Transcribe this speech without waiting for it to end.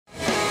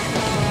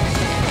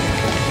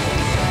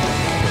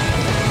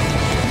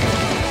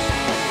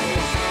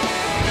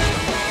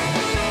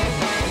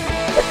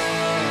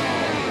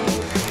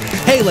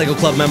Hey LEGO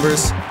Club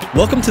members!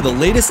 Welcome to the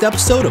latest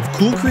episode of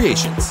Cool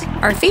Creations.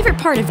 Our favorite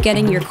part of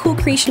getting your Cool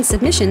Creation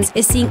submissions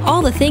is seeing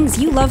all the things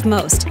you love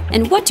most.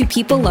 And what do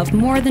people love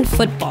more than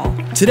football?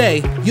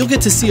 Today, you'll get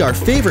to see our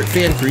favorite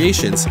fan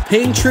creations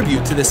paying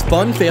tribute to this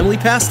fun family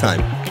pastime.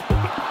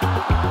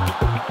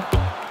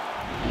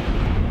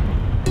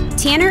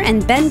 Tanner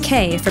and Ben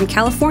Kay from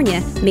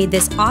California made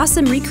this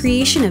awesome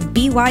recreation of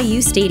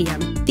BYU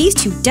Stadium. These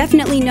two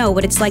definitely know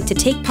what it's like to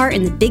take part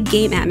in the big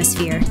game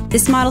atmosphere.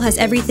 This model has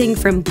everything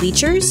from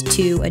bleachers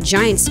to a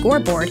giant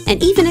scoreboard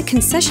and even a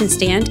concession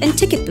stand and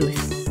ticket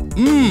booth.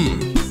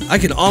 I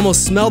can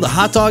almost smell the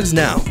hot dogs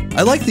now.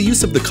 I like the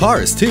use of the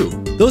cars too.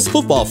 Those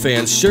football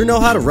fans sure know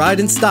how to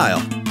ride in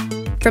style.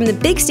 From the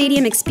big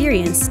stadium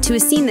experience to a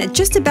scene that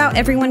just about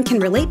everyone can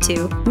relate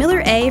to,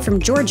 Miller A. from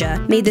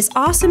Georgia made this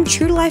awesome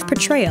true-to-life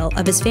portrayal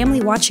of his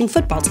family watching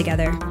football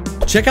together.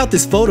 Check out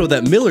this photo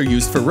that Miller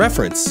used for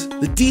reference.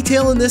 The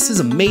detail in this is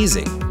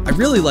amazing. I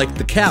really liked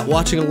the cat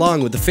watching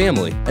along with the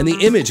family and the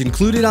image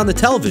included on the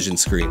television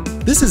screen.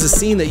 This is a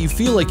scene that you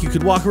feel like you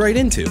could walk right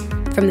into.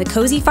 From the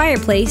cozy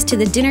fireplace to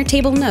the dinner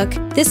table nook,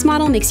 this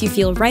model makes you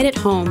feel right at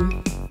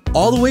home.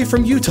 All the way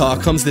from Utah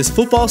comes this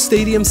football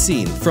stadium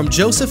scene from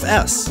Joseph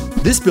S.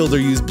 This builder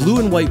used blue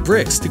and white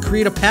bricks to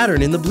create a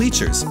pattern in the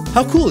bleachers.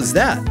 How cool is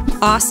that?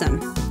 Awesome.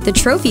 The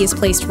trophy is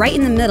placed right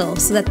in the middle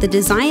so that the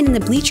design in the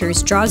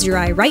bleachers draws your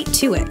eye right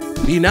to it.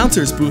 The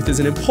announcer's booth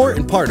is an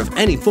important part of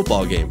any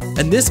football game,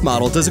 and this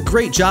model does a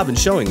great job in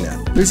showing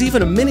that. There's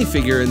even a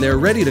minifigure in there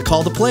ready to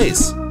call the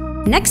plays.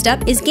 Next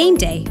up is Game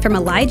Day from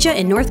Elijah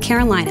in North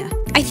Carolina.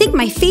 I think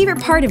my favorite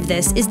part of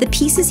this is the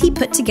pieces he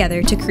put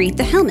together to create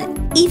the helmet,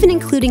 even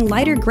including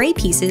lighter gray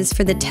pieces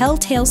for the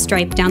telltale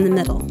stripe down the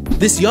middle.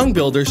 This young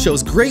builder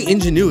shows great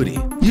ingenuity,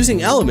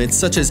 using elements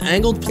such as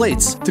angled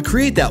plates to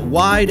create that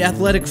wide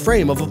athletic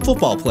frame of a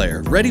football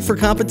player ready for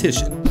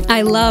competition.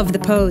 I love the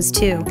pose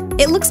too.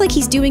 It looks like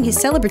he's doing his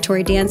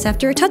celebratory dance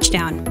after a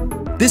touchdown.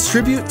 This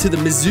tribute to the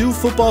Mizzou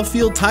Football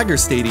Field Tiger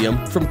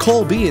Stadium from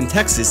Colby in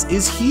Texas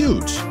is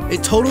huge.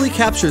 It totally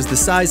captures the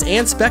size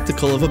and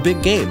spectacle of a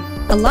big game.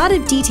 A lot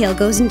of detail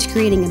goes into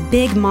creating a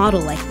big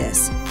model like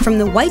this, from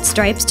the white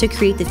stripes to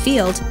create the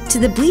field, to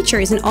the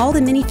bleachers and all the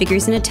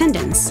minifigures in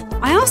attendance.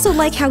 I also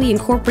like how he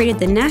incorporated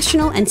the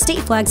national and state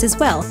flags as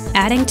well,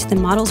 adding to the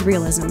model's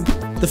realism.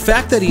 The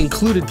fact that he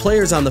included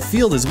players on the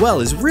field as well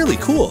is really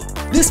cool.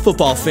 This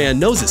football fan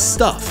knows his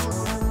stuff.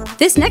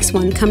 This next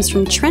one comes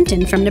from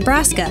Trenton from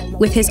Nebraska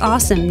with his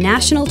awesome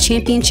National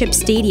Championship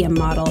Stadium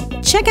model.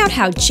 Check out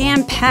how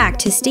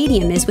jam-packed his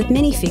stadium is with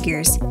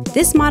minifigures.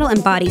 This model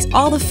embodies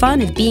all the fun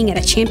of being at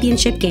a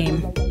championship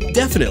game.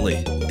 Definitely.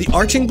 The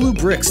arching blue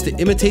bricks to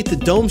imitate the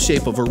dome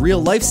shape of a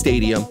real-life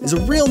stadium is a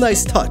real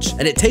nice touch,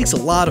 and it takes a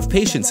lot of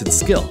patience and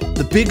skill.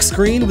 The big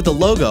screen with the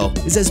logo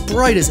is as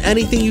bright as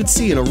anything you'd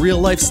see in a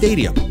real-life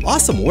stadium.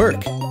 Awesome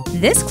work.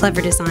 This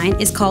clever design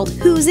is called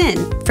Who's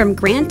In from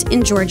Grant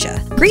in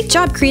Georgia. Great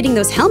job creating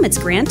those helmets,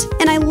 Grant,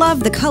 and I love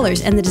the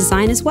colors and the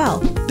design as well.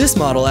 This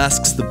model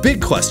asks the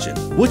big question,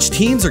 which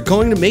teams are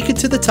going to make it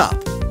to the top?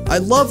 I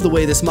love the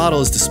way this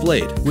model is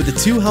displayed, with the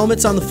two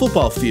helmets on the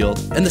football field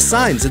and the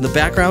signs in the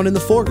background and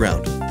the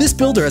foreground. This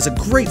builder has a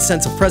great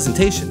sense of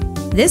presentation.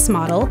 This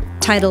model,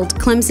 titled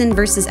Clemson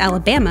vs.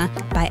 Alabama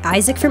by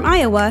Isaac from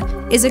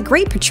Iowa, is a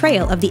great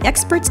portrayal of the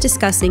experts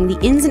discussing the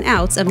ins and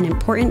outs of an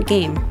important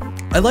game.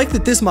 I like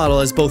that this model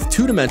has both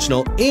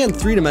two-dimensional and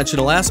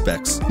three-dimensional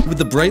aspects, with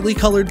the brightly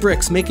colored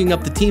bricks making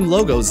up the team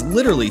logos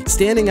literally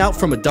standing out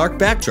from a dark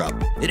backdrop.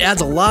 It adds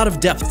a lot of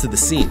depth to the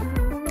scene.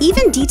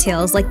 Even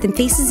details like the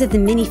faces of the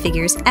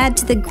minifigures add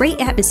to the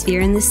great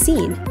atmosphere in this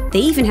scene. They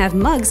even have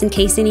mugs in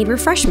case they need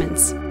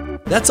refreshments.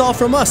 That's all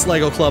from us,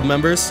 LEGO Club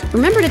members.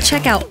 Remember to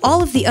check out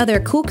all of the other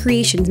cool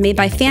creations made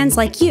by fans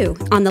like you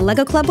on the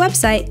LEGO Club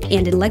website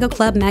and in LEGO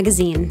Club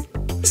magazine.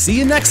 See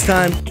you next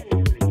time!